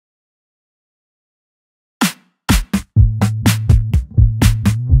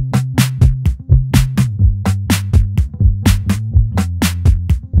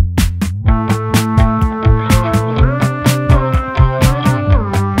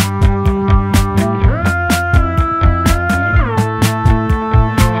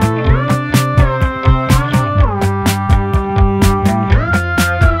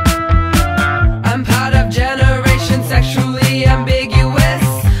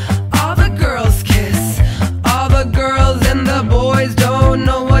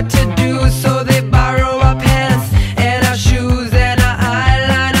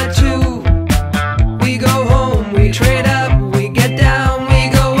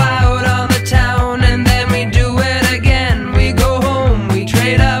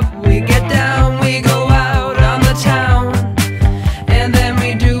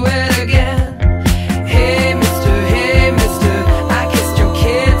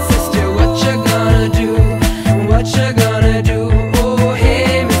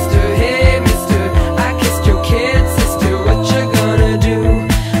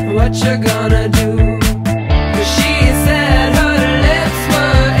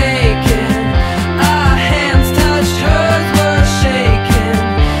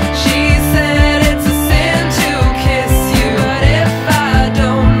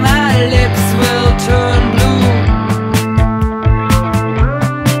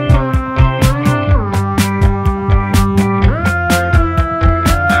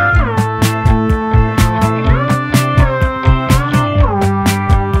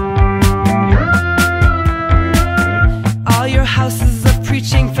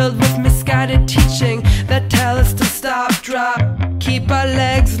preaching, filled with misguided teaching that tell us to stop, drop, keep our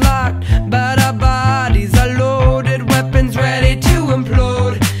legs locked, but our bodies are loaded, weapons ready to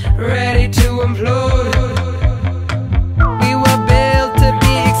implode, ready to implode. We were built to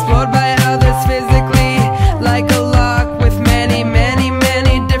be explored by others physically, like a lock with many, many,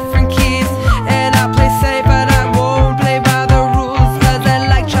 many different keys. And I play safe, but I won't play by the rules, 'cause I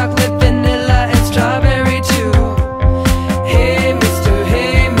like chocolate, vanilla, and strawberry too. Hey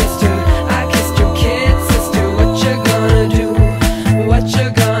mister, I kissed your kid sister, what you gonna do? What you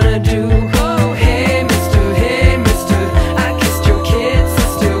gonna do? Oh hey mister, I kissed your kid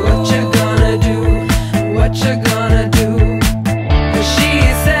sister, what you gonna do? What you gonna do? She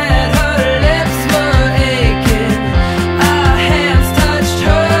said her lips were aching, our hands touched,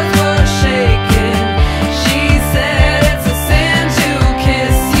 hers were shaking. She said it's a sin to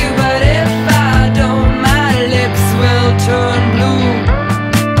kiss you, but if I don't, my lips will turn blue.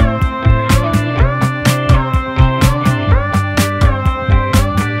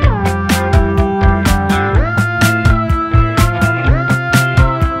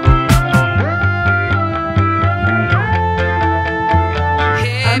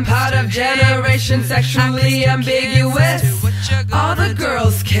 I'm part of generation sexually ambiguous. All the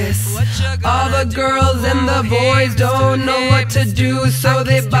girls kiss, all the girls and the boys don't know what to do, so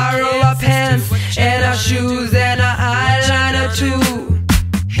they borrow our pants and our shoes and our eyeliner too.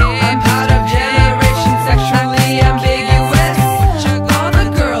 I'm part of generation sexually ambiguous. All the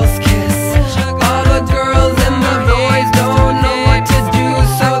girls kiss, all the girls and the boys don't know what to do,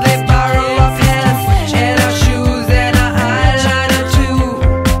 so they borrow our pants and our shoes and our eyeliner too.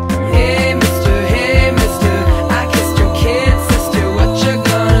 Hey mister, I kissed your kid sister, what you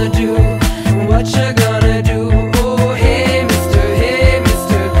gonna do? What you gonna do? Oh hey mister,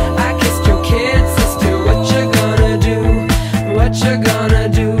 I kissed your kid sister, what you gonna do? What you gonna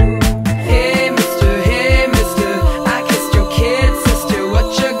do? Hey mister, I kissed your kid sister, what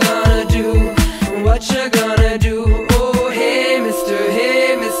you gonna do? What you gonna do? Oh hey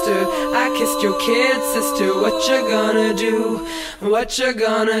mister, I kissed your kid sister, what you gonna do? What you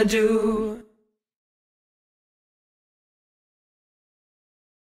gonna do?